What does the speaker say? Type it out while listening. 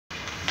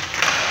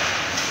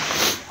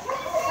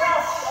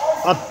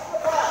Up.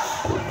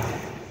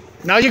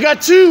 Now you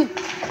got 2.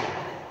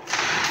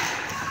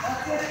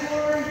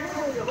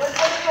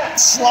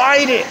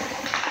 Slide it.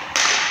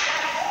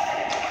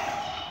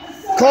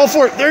 Call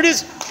for it. There it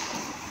is.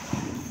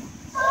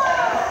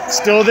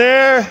 Still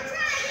there.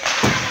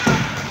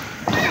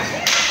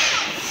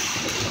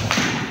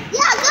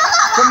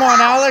 Come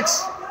on,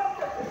 Alex.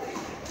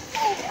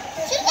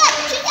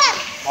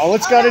 All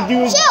it's got to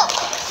do is...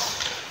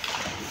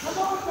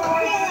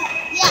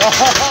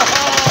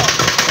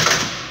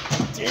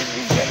 Dude,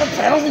 he's getting a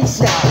penalty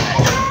shot.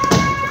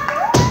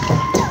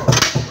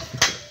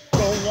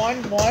 Go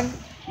 1-1.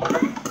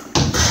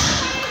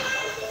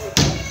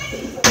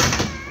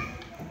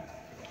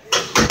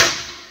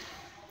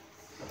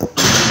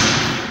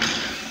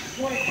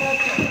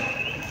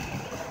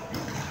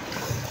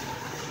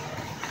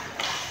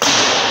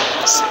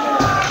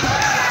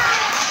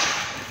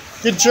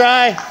 Good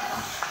try.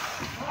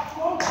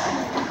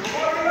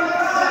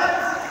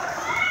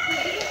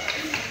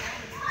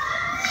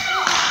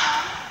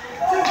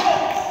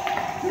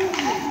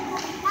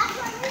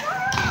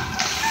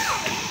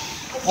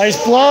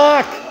 Nice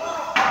block.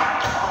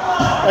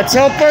 Let's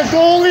help our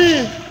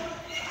goalie.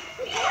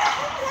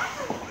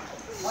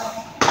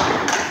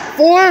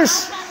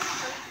 Force.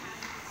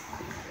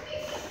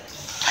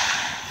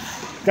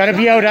 Gotta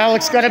be out,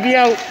 Alex. Gotta be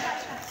out.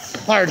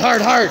 Hard,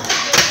 hard, hard.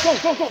 Go,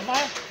 go, go,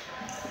 Maya.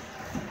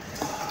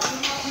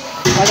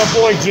 Have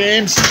a boy,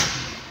 James.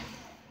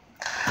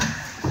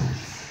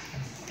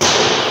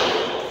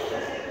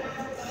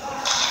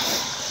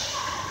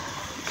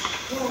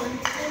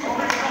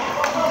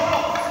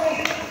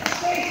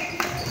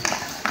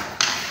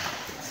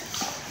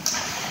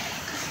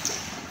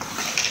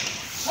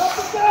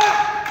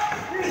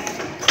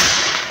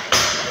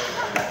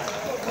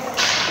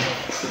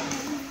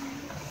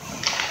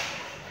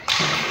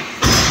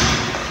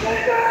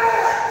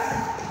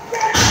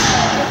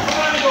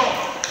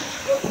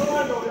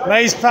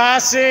 Nice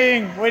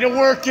passing. Way to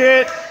work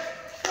it.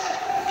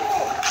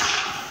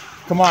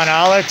 Come on,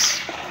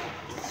 Alex.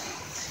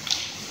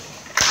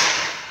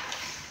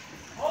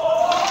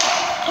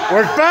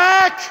 Work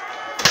back.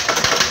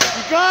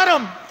 You got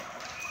him.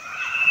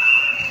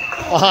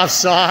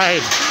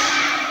 Offside.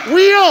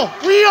 Wheel,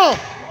 wheel.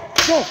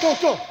 Go, go,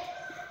 go.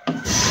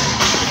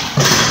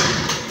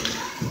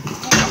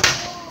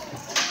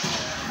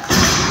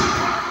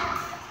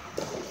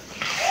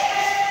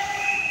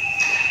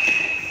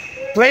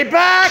 Play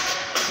back.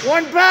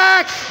 1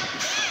 back.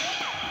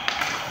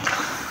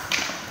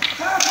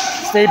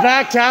 Stay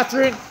back,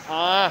 Catherine.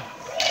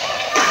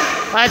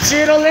 That's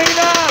it,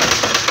 Elena.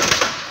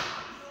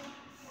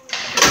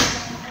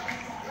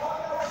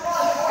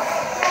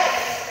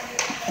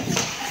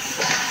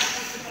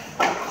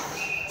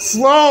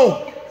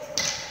 Slow.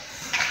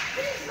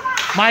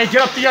 Maya,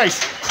 get up the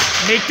ice.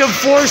 Make them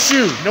force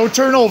you. No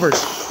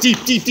turnovers.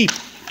 Deep, deep, deep.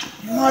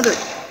 Mother.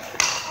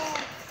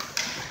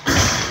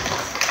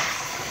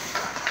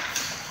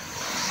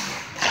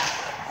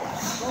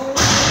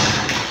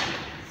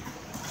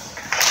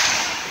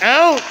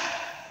 Out.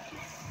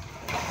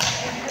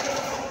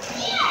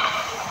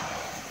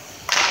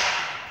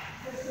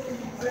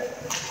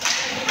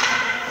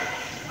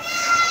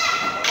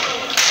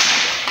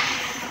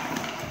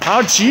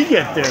 How'd she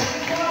get there?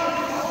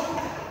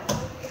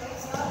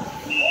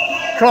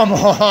 Come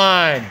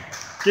on.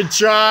 Good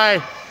try.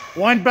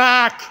 1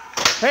 back.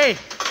 Hey.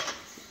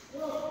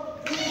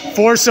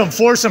 Force him,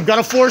 force him.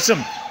 Gotta force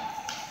him.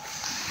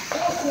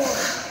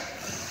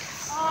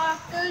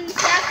 30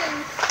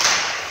 seconds.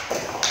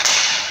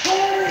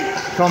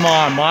 Come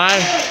on, Mai.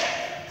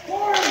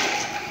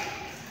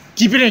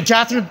 Keep it in,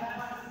 Catherine.